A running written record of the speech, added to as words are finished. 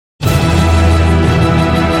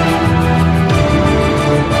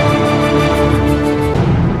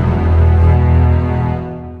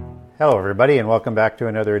Hello everybody, and welcome back to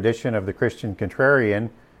another edition of the Christian Contrarian.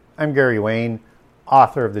 I'm Gary Wayne,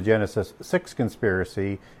 author of the Genesis 6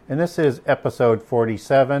 Conspiracy, and this is episode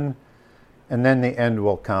 47, and then the end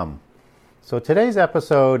will come. So today's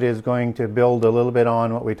episode is going to build a little bit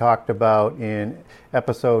on what we talked about in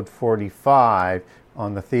episode 45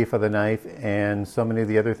 on the thief of the knife and so many of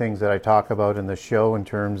the other things that I talk about in the show in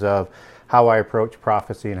terms of how I approach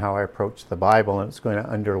prophecy and how I approach the Bible, and it's going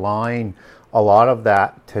to underline a lot of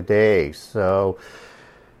that today. So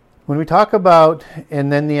when we talk about,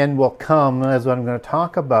 and then the end will come, as what I'm going to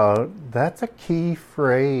talk about, that's a key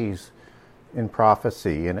phrase in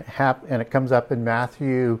prophecy, and it comes up in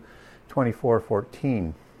Matthew 24:14.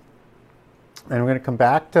 And we're going to come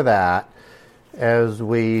back to that as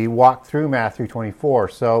we walk through Matthew 24.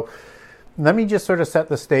 So let me just sort of set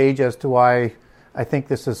the stage as to why I think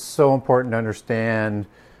this is so important to understand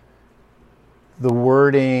the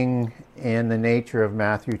wording and the nature of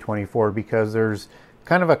Matthew 24, because there's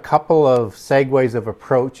kind of a couple of segues of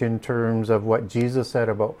approach in terms of what Jesus said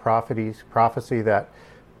about prophecy that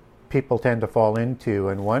people tend to fall into.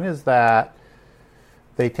 And one is that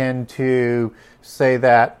they tend to say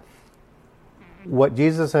that what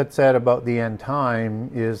Jesus had said about the end time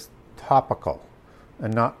is topical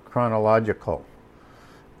and not chronological.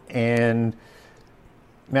 And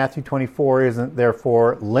Matthew 24 isn't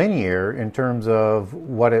therefore linear in terms of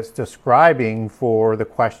what it's describing for the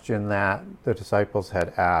question that the disciples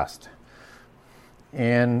had asked.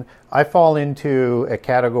 And I fall into a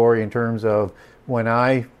category in terms of when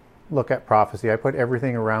I look at prophecy, I put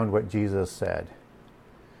everything around what Jesus said.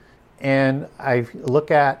 And I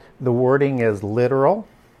look at the wording as literal,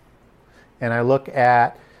 and I look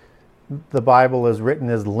at the Bible as written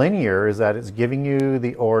as linear, is that it's giving you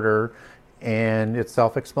the order and it's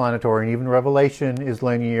self-explanatory, and even Revelation is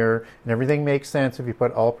linear, and everything makes sense if you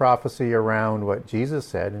put all prophecy around what Jesus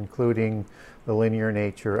said, including the linear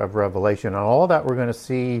nature of Revelation. And all that we're going to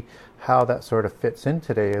see how that sort of fits in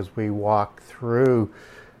today as we walk through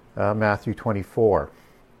Matthew 24.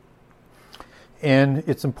 And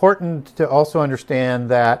it's important to also understand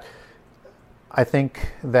that I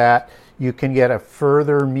think that you can get a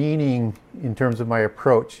further meaning in terms of my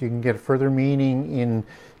approach. You can get a further meaning in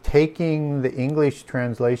taking the English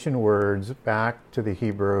translation words back to the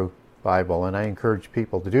Hebrew Bible. And I encourage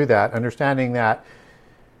people to do that, understanding that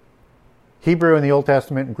Hebrew in the Old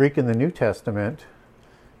Testament and Greek in the New Testament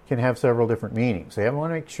can have several different meanings. So you want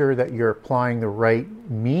to make sure that you're applying the right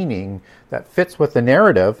meaning that fits with the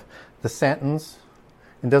narrative, the sentence,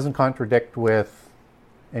 and doesn't contradict with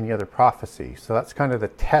any other prophecy. So that's kind of the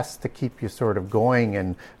test to keep you sort of going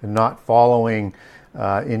and not following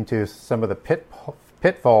into some of the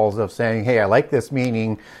pitfalls of saying, hey, I like this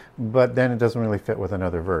meaning, but then it doesn't really fit with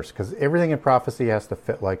another verse, because everything in prophecy has to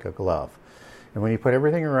fit like a glove. And when you put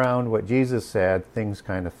everything around what Jesus said, things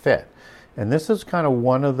kind of fit. And this is kind of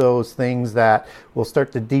one of those things that will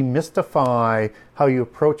start to demystify how you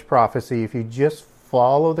approach prophecy if you just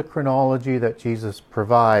follow the chronology that Jesus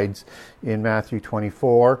provides in Matthew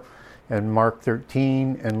 24 and Mark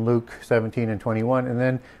 13 and Luke 17 and 21. And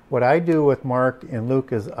then what I do with Mark and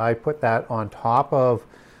Luke is I put that on top of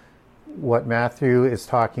what Matthew is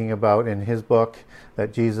talking about in his book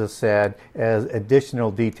that Jesus said as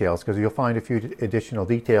additional details, because you'll find a few additional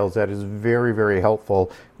details that is very, very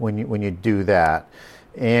helpful when you do that.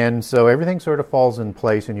 And so everything sort of falls in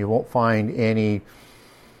place and you won't find any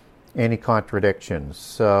contradictions.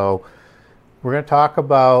 So we're going to talk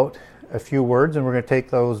about a few words, and we're going to take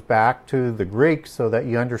those back to the Greek so that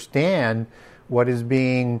you understand what is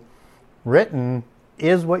being written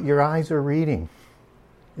is what your eyes are reading.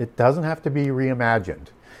 It doesn't have to be reimagined.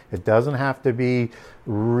 It doesn't have to be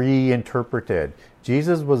reinterpreted.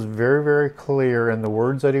 Jesus was very, very clear in the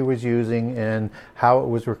words that he was using and how it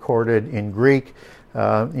was recorded in Greek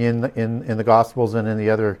in the Gospels and in the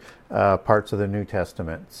other parts of the New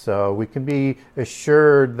Testament. So we can be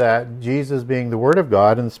assured that Jesus, being the Word of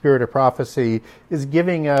God and the Spirit of prophecy, is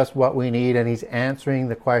giving us what we need, and he's answering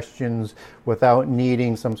the questions without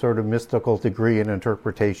needing some sort of mystical degree in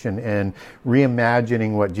interpretation and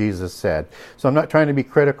reimagining what Jesus said. So I'm not trying to be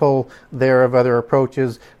critical there of other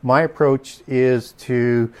approaches. My approach is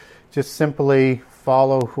to just simply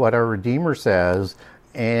follow what our Redeemer says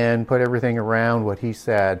and put everything around what he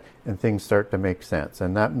said, and things start to make sense.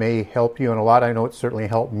 And that may help you in a lot. I know it certainly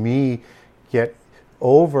helped me get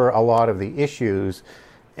over a lot of the issues.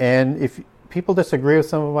 And if people disagree with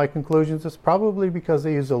some of my conclusions, it's probably because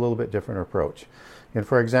they use a little bit different approach. And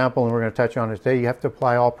for example, and we're going to touch on it today, you have to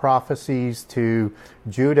apply all prophecies to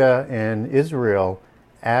Judah and Israel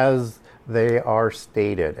as they are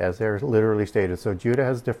stated as they're literally stated. So Judah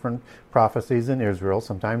has different prophecies than Israel.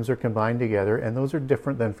 Sometimes they're combined together, and those are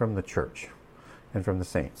different than from the church and from the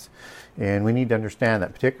saints. And we need to understand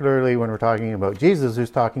that, particularly when we're talking about Jesus, who's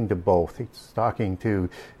talking to both. He's talking to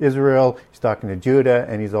Israel, he's talking to Judah,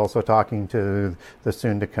 and he's also talking to the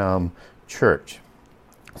soon-to-come church.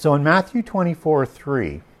 So in Matthew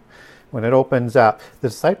 24:3, when it opens up, the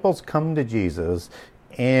disciples come to Jesus,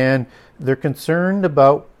 and they're concerned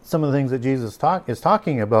about some of the things that Jesus is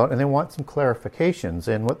talking about, and they want some clarifications.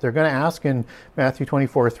 And what they're going to ask in Matthew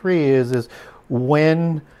 24:3 is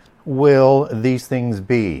when will these things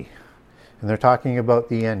be? And they're talking about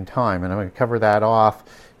the end time. And I'm going to cover that off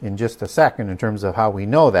in just a second in terms of how we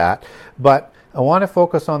know that. But I want to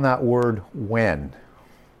focus on that word when.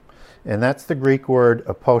 And that's the Greek word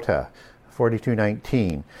apota,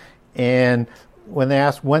 42:19. And when they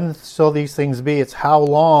ask when shall these things be, it's how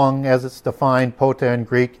long, as it's defined, pota in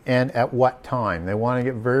Greek, and at what time. They want to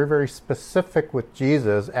get very, very specific with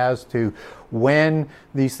Jesus as to when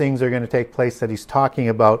these things are going to take place that he's talking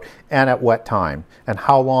about, and at what time, and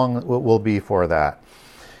how long it will be for that.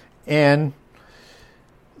 And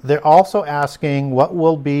they're also asking, what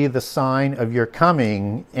will be the sign of your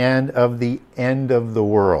coming and of the end of the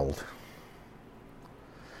world?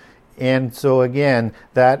 And so again,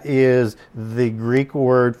 that is the Greek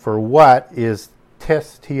word for what is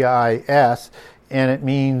tis, T-I-S, and it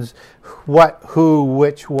means what, who,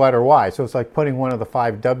 which, what, or why. So it's like putting one of the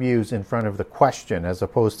 5 W's in front of the question as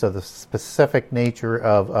opposed to the specific nature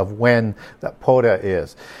of when that pota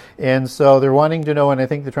is. And so they're wanting to know, and I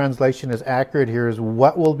think the translation is accurate here, is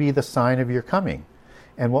what will be the sign of your coming?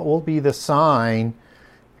 And what will be the sign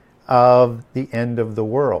of the end of the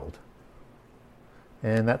world?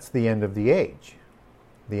 And that's the end of the age,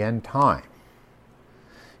 the end time.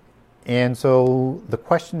 And so the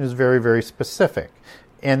question is very, very specific.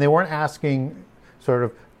 And they weren't asking sort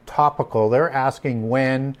of topical. They're asking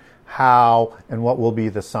when, how, and what will be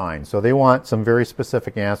the sign. So they want some very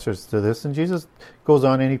specific answers to this. And Jesus goes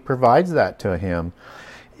on and he provides that to him.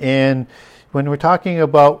 And when we're talking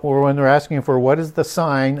about, or when they're asking for what is the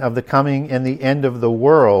sign of the coming and the end of the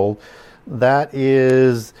world, that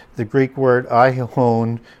is the Greek word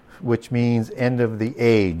aion, which means end of the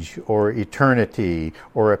age, or eternity,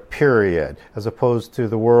 or a period, as opposed to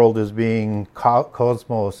the world as being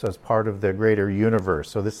cosmos, as part of the greater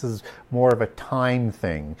universe. So this is more of a time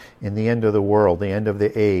thing in the end of the world, the end of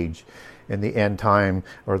the age, in the end time,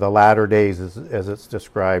 or the latter days as it's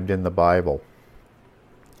described in the Bible.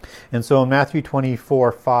 And so in Matthew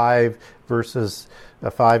 24:5, verses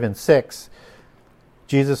 5 and 6,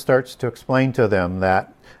 Jesus starts to explain to them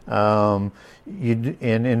that,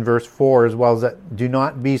 in verse 4 as well, as that do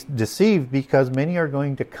not be deceived, because many are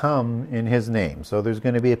going to come in his name. So there's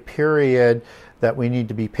going to be a period that we need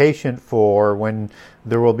to be patient for when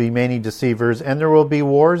there will be many deceivers, and there will be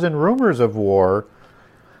wars and rumors of war,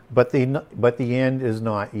 but the end is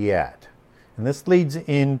not yet. And this leads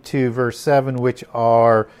into verse 7, which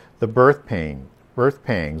are the birth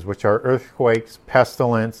pangs, which are earthquakes,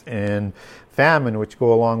 pestilence, and famine, which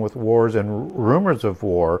go along with wars and rumors of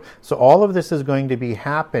war. So all of this is going to be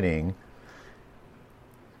happening,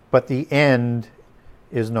 but the end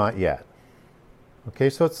is not yet. Okay,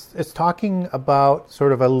 so it's talking about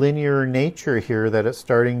sort of a linear nature here that it's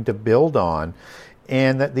starting to build on,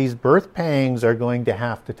 and that these birth pangs are going to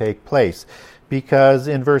have to take place. Because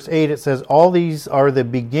in verse 8 it says, all these are the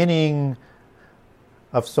beginning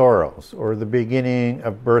of sorrows, or the beginning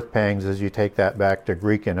of birth pangs, as you take that back to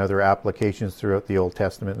Greek and other applications throughout the Old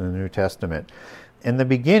Testament and the New Testament. And the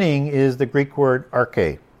beginning is the Greek word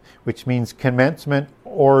arche, which means commencement,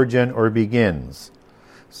 origin, or begins.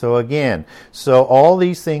 So again, so all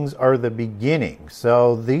these things are the beginning.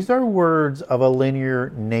 So these are words of a linear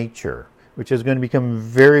nature, which is going to become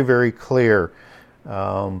very, very clear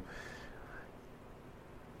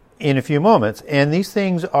in a few moments. And these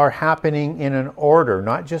things are happening in an order,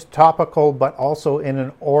 not just topical, but also in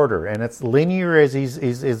an order. And it's linear as he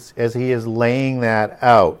is laying that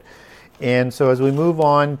out. And so as we move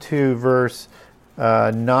on to verse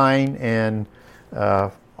 9 and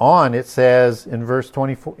on, it says in verse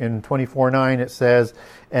 24, in 24:9, it says,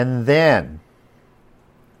 and then,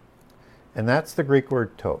 and that's the Greek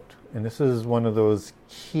word tot. And this is one of those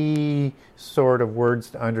key sort of words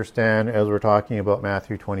to understand as we're talking about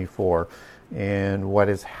Matthew 24 and what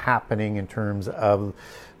is happening in terms of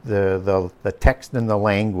the text and the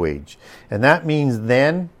language. And that means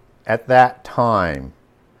then, at that time.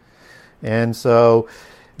 And so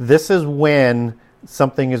this is when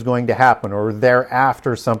something is going to happen, or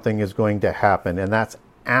thereafter something is going to happen. And that's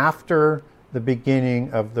after the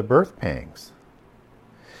beginning of the birth pangs.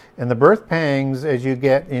 And the birth pangs, as you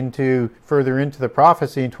get further into the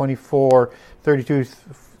prophecy in 24:32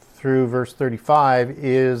 through verse 35,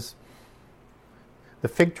 is the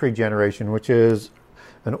fig tree generation, which is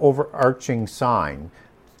an overarching sign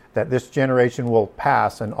that this generation will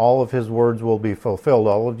pass and all of his words will be fulfilled.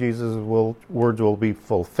 All of Jesus' words will be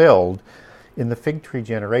fulfilled in the fig tree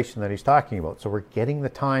generation that he's talking about. So we're getting the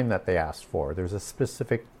time that they asked for. There's a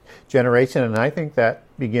specific generation, and I think that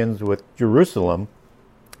begins with Jerusalem.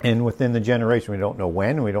 And within the generation, we don't know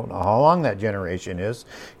when, we don't know how long that generation is.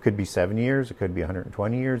 It could be 7 years, it could be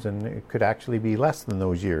 120 years, and it could actually be less than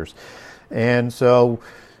those years. And so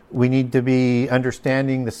we need to be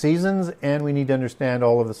understanding the seasons, and we need to understand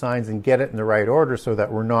all of the signs and get it in the right order so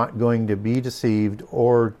that we're not going to be deceived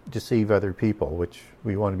or deceive other people, which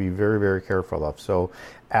we want to be very, very careful of. So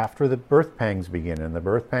after the birth pangs begin, and the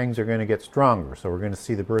birth pangs are going to get stronger, so we're going to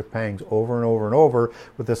see the birth pangs over and over and over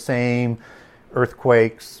with the same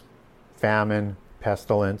earthquakes, famine,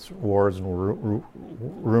 pestilence, wars, and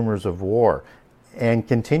rumors of war, and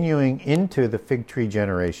continuing into the fig tree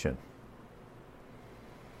generation.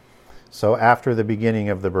 So after the beginning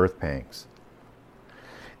of the birth pangs.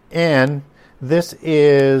 And this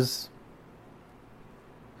is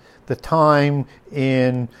the time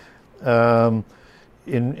in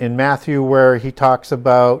Matthew where he talks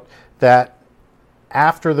about that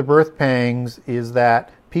after the birth pangs is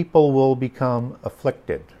that people will become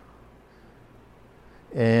afflicted.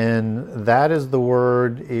 And that is the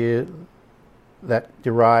word that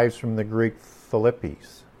derives from the Greek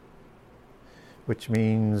philippes, which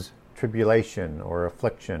means tribulation or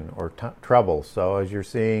affliction or trouble. So as you're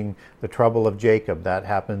seeing the trouble of Jacob, that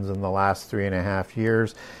happens in the last 3.5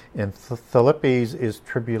 years. And philippes is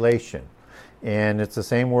tribulation. And it's the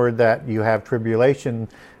same word that you have tribulation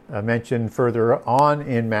mentioned further on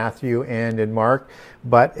in Matthew and in Mark.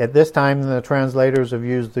 But at this time, the translators have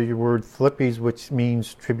used the word philippes, which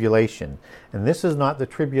means tribulation. And this is not the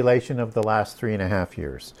tribulation of the last 3.5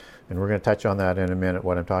 years. And we're going to touch on that in a minute,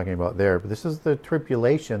 what I'm talking about there. But this is the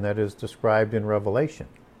tribulation that is described in Revelation.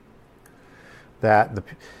 That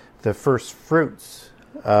the first fruits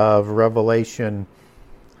of Revelation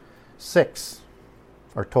 6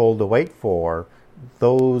 are told to wait for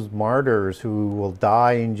those martyrs who will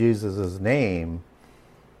die in Jesus' name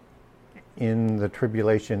in the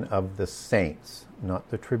tribulation of the saints, not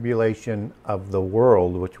the tribulation of the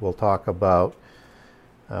world, which we'll talk about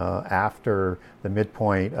after the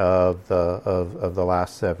midpoint of the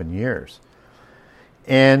last 7 years.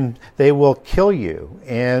 And they will kill you,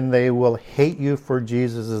 and they will hate you for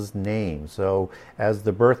Jesus' name. So as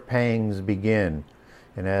the birth pangs begin,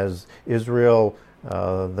 and as Israel,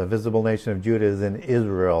 the visible nation of Judah is in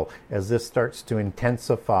Israel, as this starts to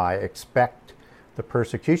intensify, expect the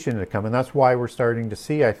persecution to come. And that's why we're starting to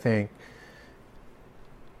see, I think,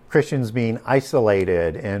 Christians being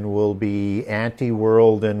isolated and will be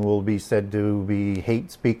anti-world and will be said to be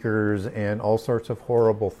hate speakers and all sorts of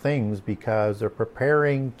horrible things because they're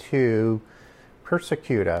preparing to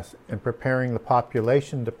persecute us and preparing the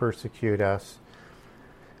population to persecute us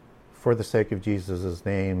for the sake of Jesus'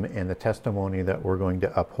 name and the testimony that we're going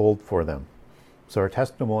to uphold for them. So our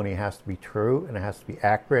testimony has to be true, and it has to be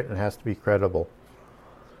accurate, and it has to be credible.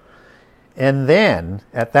 And then,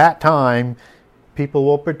 at that time, people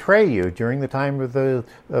will betray you during the time of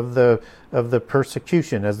the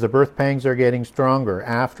persecution, as the birth pangs are getting stronger.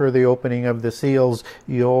 After the opening of the seals,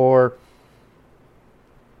 your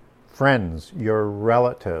friends, your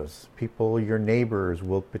relatives, people, your neighbors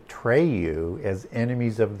will betray you as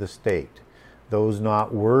enemies of the state. Those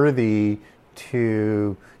not worthy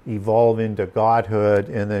to evolve into godhood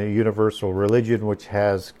in the universal religion which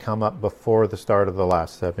has come up before the start of the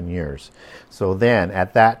last 7 years. So then,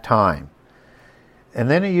 at that time, and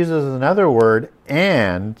then it uses another word,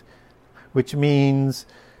 and, which means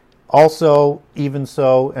also, even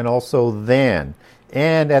so, and also then.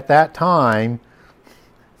 And at that time,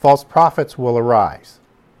 false prophets will arise.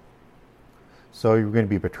 So you're going to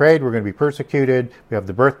be betrayed, we're going to be persecuted, we have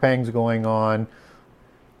the birth pangs going on,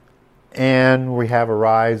 and we have a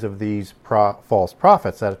rise of these false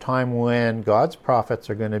prophets at a time when God's prophets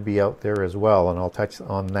are going to be out there as well, and I'll touch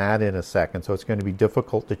on that in a second. So it's going to be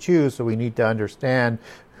difficult to choose, so we need to understand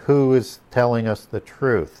who is telling us the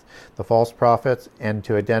truth, the false prophets, and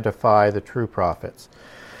to identify the true prophets.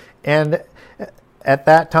 And at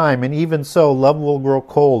that time, and even so, love will grow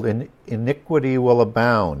cold and iniquity will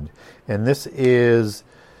abound. And this is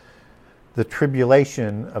the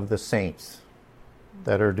tribulation of the saints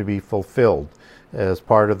that are to be fulfilled as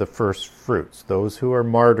part of the first fruits, those who are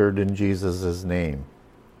martyred in Jesus' name.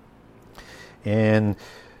 And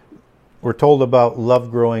we're told about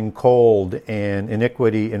love growing cold and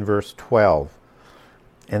iniquity in verse 12.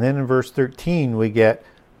 And then in verse 13, we get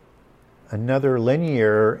another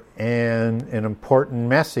linear and an important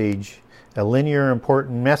message, a linear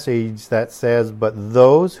important message that says, but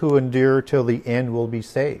those who endure till the end will be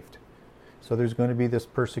saved. So there's going to be this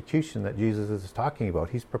persecution that Jesus is talking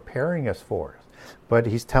about. He's preparing us for it. But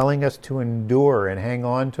he's telling us to endure and hang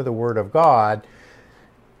on to the Word of God.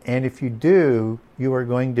 And if you do, you are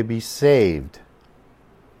going to be saved.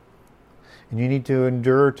 And you need to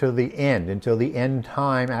endure to the end, until the end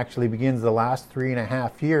time actually begins. The last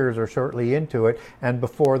 3.5 years or shortly into it, and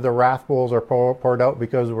before the wrath bowls are poured out,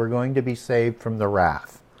 because we're going to be saved from the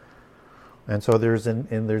wrath. And so there's a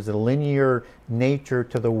linear nature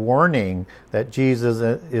to the warning that Jesus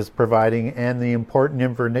is providing, and the important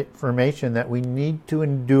information that we need to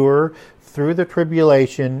endure through the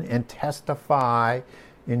tribulation and testify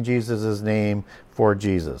in Jesus' name for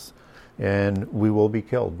Jesus. And we will be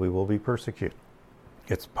killed. We will be persecuted.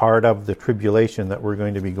 It's part of the tribulation that we're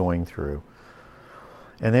going to be going through.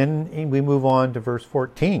 And then we move on to verse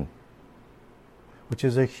 14, which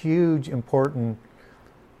is a huge, important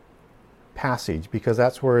passage, because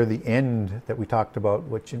that's where the end that we talked about,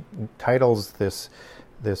 which entitles this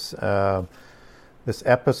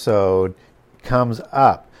episode, comes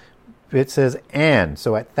up. It says, and,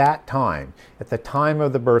 so at that time, at the time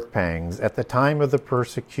of the birth pangs, at the time of the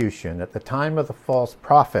persecution, at the time of the false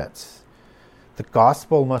prophets, the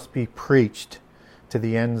gospel must be preached to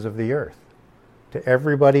the ends of the earth, to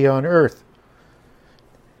everybody on earth.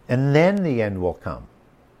 And then the end will come.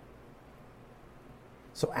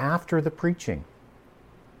 So after the preaching,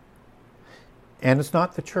 and it's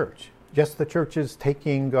not the church. Yes, the church is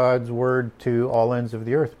taking God's word to all ends of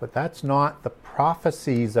the earth, but that's not the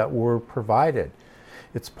prophecies that were provided.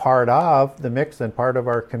 It's part of the mix and part of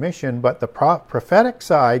our commission, but the prophetic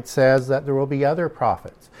side says that there will be other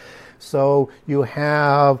prophets. So you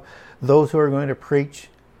have those who are going to preach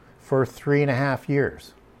for 3.5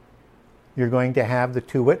 years. You're going to have the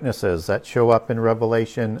 2 witnesses that show up in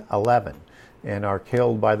Revelation 11 and are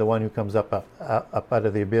killed by the one who comes up out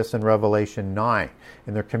of the abyss in Revelation 9.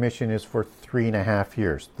 And their commission is for 3.5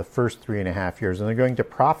 years, the first 3.5 years. And they're going to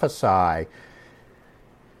prophesy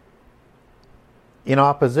in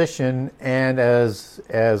opposition and as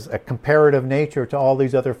a comparative nature to all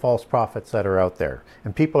these other false prophets that are out there.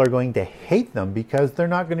 And people are going to hate them because they're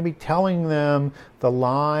not going to be telling them the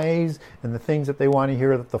lies and the things that they want to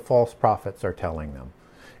hear that the false prophets are telling them.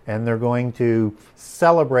 And they're going to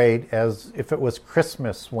celebrate as if it was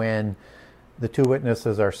Christmas when the 2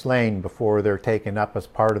 witnesses are slain before they're taken up as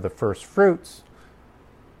part of the first fruits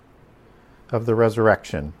of the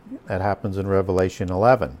resurrection. That happens in Revelation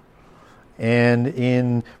 11. And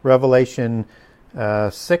in Revelation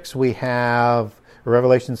 6 we have,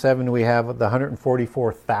 Revelation 7 we have the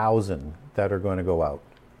 144,000 that are going to go out.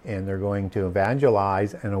 And they're going to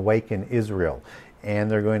evangelize and awaken Israel.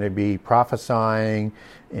 And they're going to be prophesying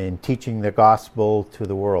and teaching the gospel to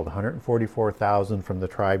the world. 144,000 from the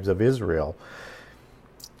tribes of Israel.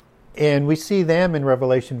 And we see them in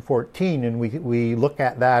Revelation 14, and we look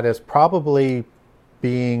at that as probably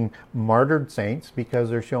being martyred saints,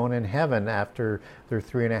 because they're shown in heaven after their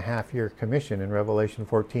 3.5-year commission in Revelation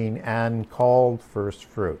 14, and called first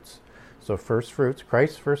fruits. So first fruits,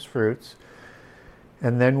 Christ's first fruits.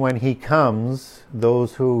 And then when he comes,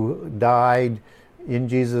 those who died in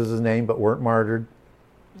Jesus' name but weren't martyred,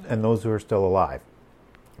 and those who are still alive.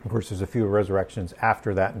 Of course, there's a few resurrections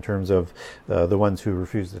after that in terms of the ones who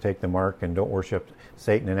refuse to take the mark and don't worship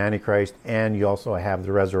Satan and Antichrist. And you also have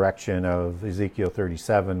the resurrection of Ezekiel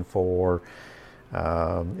 37 for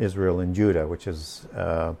Israel and Judah, which is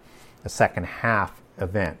a second half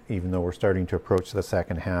event, even though we're starting to approach the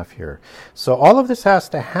second half here. So all of this has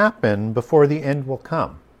to happen before the end will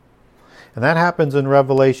come. And that happens in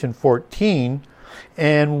Revelation 14.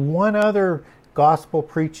 And one other gospel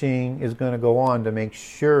preaching is going to go on to make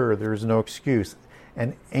sure there's no excuse.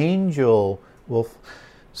 An angel will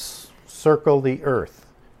circle the earth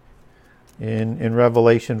in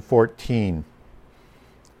Revelation 14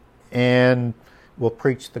 and will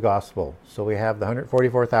preach the gospel. So we have the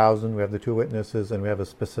 144,000, we have the 2 witnesses, and we have a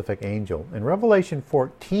specific angel. In Revelation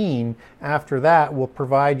 14, after that, will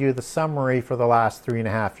provide you the summary for the last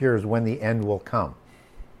 3.5 years when the end will come.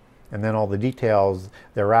 And then all the details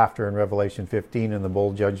thereafter in Revelation 15 and the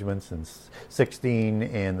bowl judgments in 16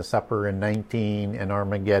 and the supper in 19 and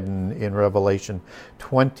Armageddon in Revelation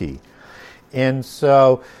 20. And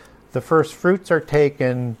so the first fruits are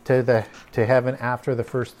taken to heaven after the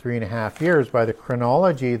first 3.5 years by the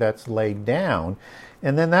chronology that's laid down.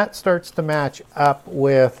 And then that starts to match up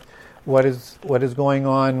with what is going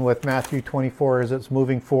on with Matthew 24 is it's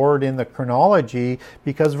moving forward in the chronology,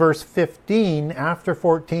 because verse 15, after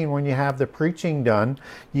 14, when you have the preaching done,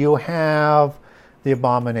 you have the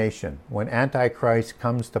abomination, when Antichrist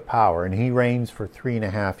comes to power, and he reigns for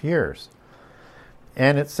 3.5 years.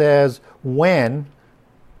 And it says when,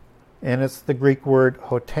 and it's the Greek word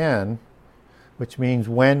hoten, which means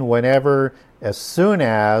when, whenever, as soon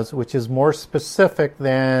as, which is more specific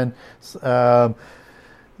than tot.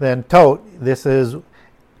 This is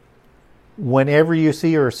whenever you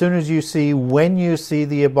see, or as soon as you see, when you see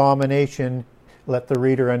the abomination, let the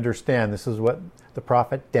reader understand. This is what the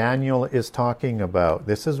prophet Daniel is talking about.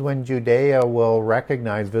 This is when Judea will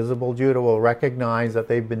recognize, visible Judah will recognize that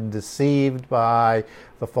they've been deceived by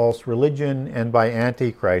the false religion and by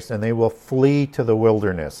Antichrist, and they will flee to the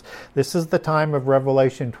wilderness. This is the time of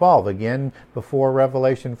Revelation 12. Again, before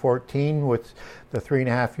Revelation 14, with the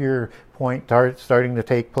 3.5 year point starting to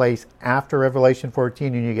take place after Revelation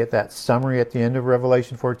 14, and you get that summary at the end of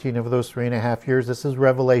Revelation 14 of those 3.5 years. This is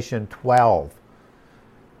Revelation 12.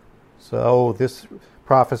 So this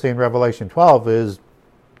prophecy in Revelation 12 is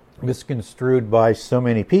misconstrued by so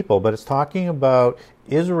many people, but it's talking about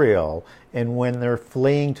Israel, and when they're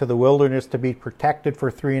fleeing to the wilderness to be protected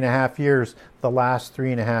for 3.5 years, the last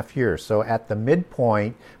 3.5 years. So at the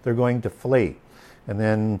midpoint, they're going to flee. And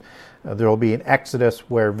then there will be an exodus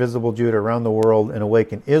where visible Judah around the world and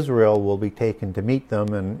awakened Israel will be taken to meet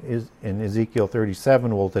them, and in Ezekiel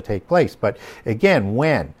 37 will to take place. But again,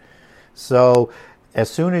 when? So as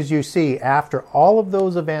soon as you see, after all of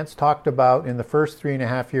those events talked about in the first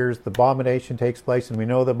 3.5 years, the abomination takes place, and we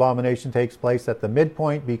know the abomination takes place at the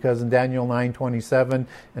midpoint, because in Daniel 9:27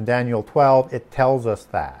 and Daniel 12, it tells us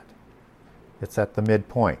that. It's at the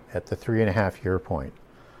midpoint, at the 3.5 year point.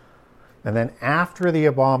 And then after the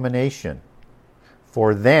abomination,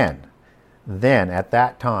 for then, at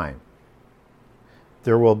that time,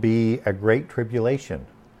 there will be a great tribulation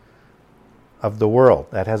of the world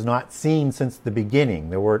that has not seen since the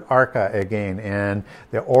beginning. The word archa again, and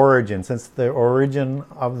the origin, since the origin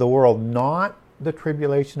of the world, not the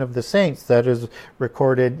tribulation of the saints that is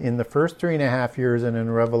recorded in the first 3.5 years and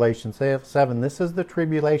in Revelation 7. This is the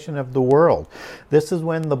tribulation of the world. This is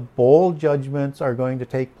when the bowl judgments are going to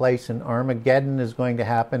take place, and Armageddon is going to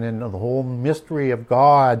happen, and the whole mystery of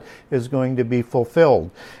God is going to be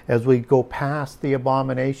fulfilled. As we go past the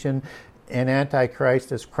abomination, and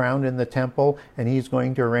Antichrist is crowned in the temple, and he's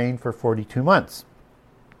going to reign for 42 months.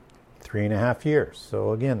 3.5 years.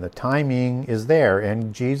 So again, the timing is there,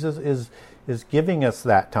 and Jesus is giving us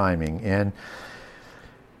that timing. And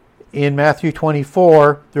in Matthew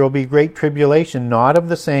 24, there will be great tribulation, not of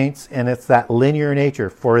the saints, and it's that linear nature,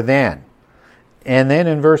 for then. And then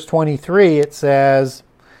in verse 23, it says,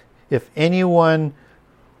 if anyone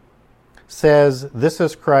says, this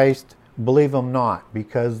is Christ, believe him not,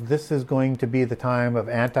 because this is going to be the time of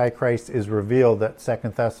Antichrist is revealed that 2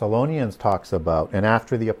 Thessalonians talks about. And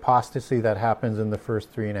after the apostasy that happens in the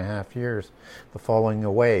first 3.5 years, the falling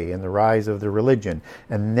away and the rise of the religion.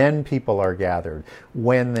 And then people are gathered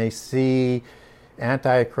when they see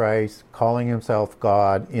Antichrist calling himself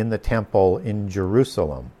God in the temple in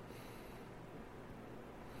Jerusalem.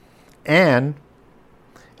 And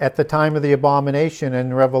at the time of the abomination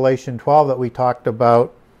in Revelation 12 that we talked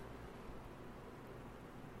about,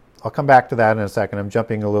 I'll come back to that in a second. I'm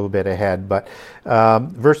jumping a little bit ahead. But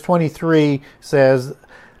verse 23 says,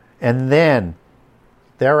 and then,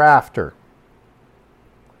 thereafter,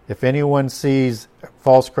 if anyone sees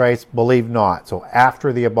false Christ, believe not. So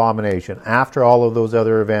after the abomination, after all of those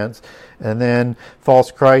other events, and then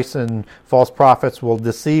false Christs and false prophets will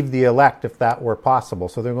deceive the elect if that were possible.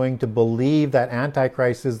 So they're going to believe that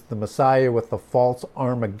Antichrist is the Messiah with the false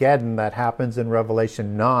Armageddon that happens in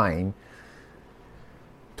Revelation 9.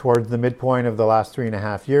 Towards the midpoint of the last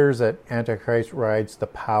 3.5 years, that Antichrist rides the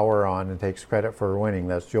power on and takes credit for winning.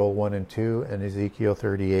 That's Joel 1 and 2 and Ezekiel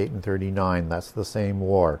 38 and 39. That's the same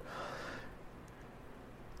war.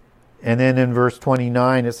 And then in verse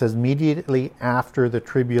 29, it says, immediately after the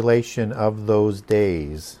tribulation of those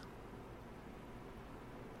days,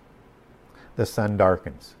 the sun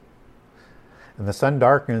darkens. And the sun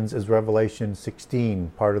darkens is Revelation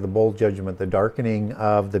 16, part of the bowl judgment, the darkening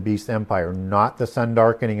of the beast empire. Not the sun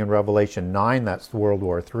darkening in Revelation 9, that's World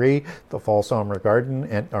War III, the false Armageddon,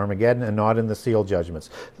 and not in the seal judgments.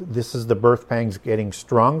 This is the birth pangs getting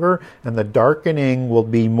stronger, and the darkening will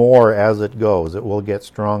be more as it goes. It will get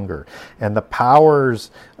stronger. And the powers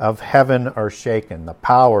of heaven are shaken. The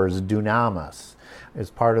powers, dunamis, is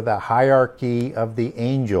part of the hierarchy of the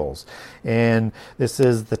angels. And this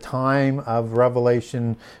is the time of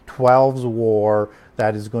Revelation 12's war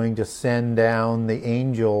that is going to send down the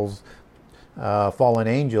angels, fallen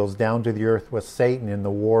angels, down to the earth with Satan in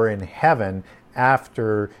the war in heaven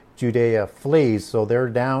after Judea flees. So they're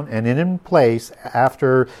down and in place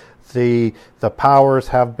after the powers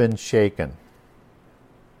have been shaken.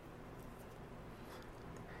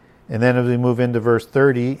 And then as we move into verse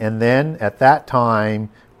 30, and then at that time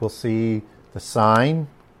we'll see the sign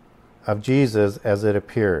of Jesus as it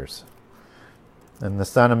appears, and the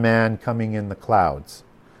Son of Man coming in the clouds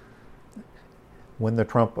when the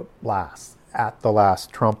trumpet blasts, at the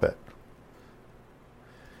last trumpet.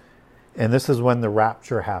 And this is when the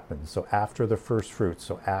rapture happens. So after the first fruits,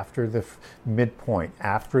 so after the midpoint,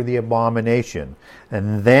 after the abomination.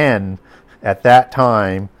 And then at that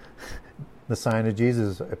time, the sign of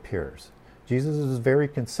Jesus appears. Jesus is very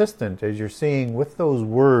consistent, as you're seeing, with those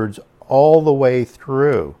words all the way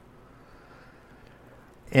through.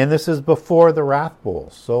 And this is before the wrath bowl,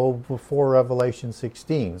 so before Revelation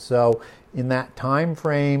 16. So in that time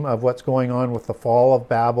frame of what's going on with the fall of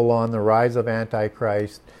Babylon, the rise of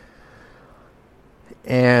Antichrist,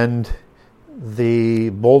 and the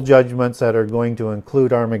bowl judgments that are going to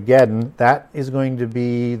include Armageddon, that is going to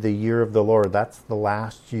be the year of the Lord. That's the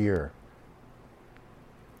last year.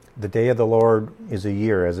 The day of the Lord is a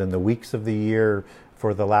year, as in the weeks of the year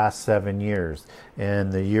for the last 7 years.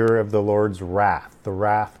 And the year of the Lord's wrath, the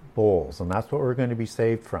wrath bowls. And that's what we're going to be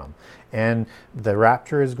saved from. And the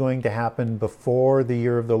rapture is going to happen before the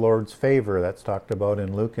year of the Lord's favor. That's talked about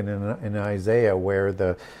in Luke and in Isaiah, where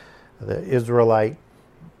the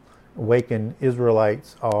awakened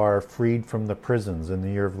Israelites are freed from the prisons in the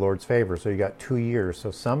year of the Lord's favor. So you got 2 years.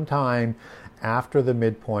 So sometime after the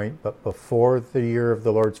midpoint, but before the year of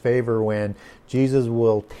the Lord's favor, when Jesus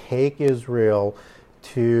will take Israel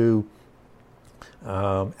to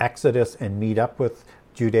Exodus and meet up with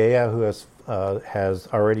Judea, who has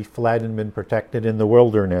already fled and been protected in the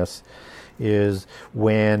wilderness, is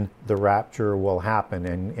when the rapture will happen,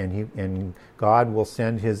 and God will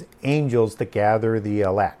send his angels to gather the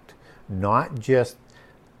elect, not just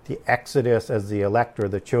the Exodus as the elect or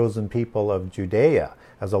the chosen people of Judea,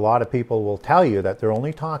 as a lot of people will tell you that they're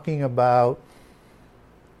only talking about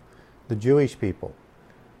the Jewish people.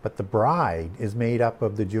 But the bride is made up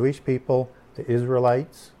of the Jewish people, the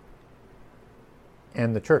Israelites,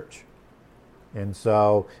 and the church. And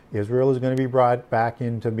so Israel is going to be brought back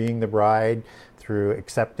into being the bride through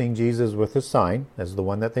accepting Jesus with his sign as the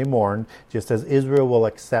one that they mourn, just as Israel will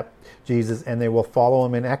accept Jesus and they will follow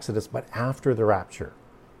him in Exodus, but after the rapture.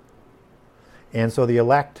 And so the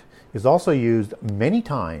elect is also used many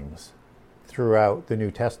times throughout the New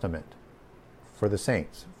Testament for the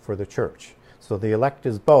saints, for the church. So the elect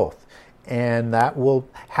is both. And that will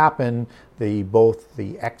happen, both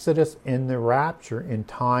the Exodus and the rapture, in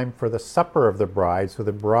time for the supper of the bride. So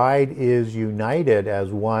the bride is united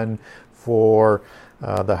as one for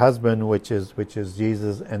the husband, which is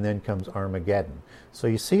Jesus, and then comes Armageddon. So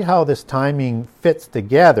you see how this timing fits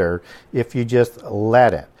together if you just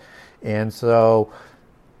let it. And so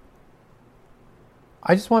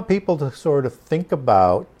I just want people to sort of think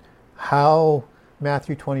about how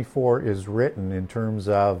Matthew 24 is written in terms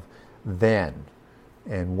of then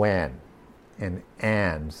and when and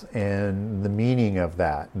ands and the meaning of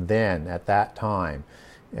that, then at that time,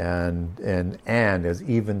 and as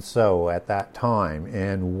even so at that time,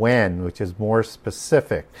 and when, which is more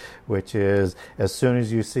specific, which is as soon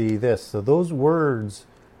as you see this. So those words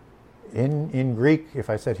in Greek, if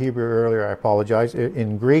I said Hebrew earlier, I apologize,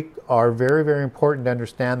 in Greek are very, very important to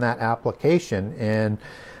understand that application and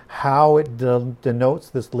how it denotes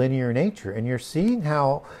this linear nature. And you're seeing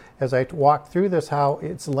how, as I walk through this, how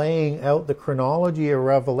it's laying out the chronology of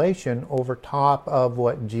Revelation over top of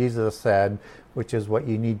what Jesus said, which is what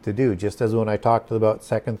you need to do. Just as when I talked about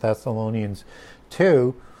 2 Thessalonians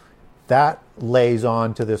 2, that lays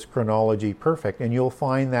on to this chronology perfect. And you'll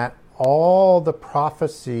find that all the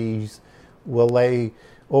prophecies will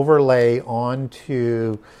overlay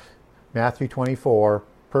onto Matthew 24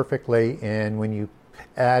 perfectly. And when you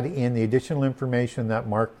add in the additional information that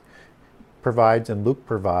Mark provides and Luke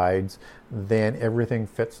provides, then everything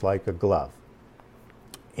fits like a glove.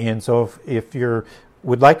 And so if you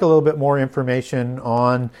would like a little bit more information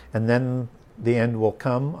on, and then the end will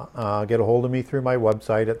come, get a hold of me through my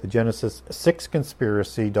website at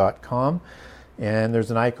thegenesis6conspiracy.com. And there's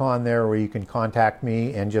an icon there where you can contact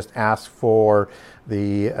me and just ask for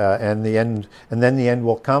and then the end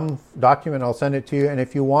will come document. I'll send it to you. And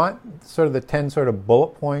if you want sort of the 10 sort of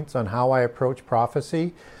bullet points on how I approach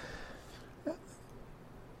prophecy,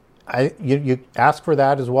 you ask for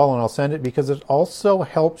that as well, and I'll send it, because it also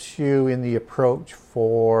helps you in the approach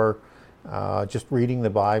for just reading the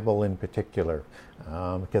Bible in particular,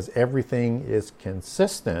 because everything is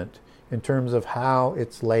consistent in terms of how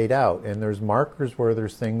it's laid out, and there's markers where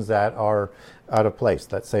there's things that are out of place.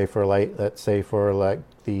 Let's say for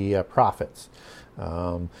the prophets,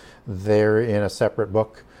 they're in a separate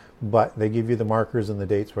book, but they give you the markers and the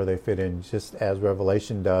dates where they fit in, just as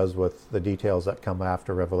Revelation does with the details that come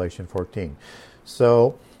after Revelation 14.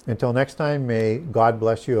 So until next time, may God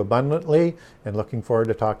bless you abundantly, and looking forward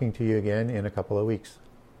to talking to you again in a couple of weeks.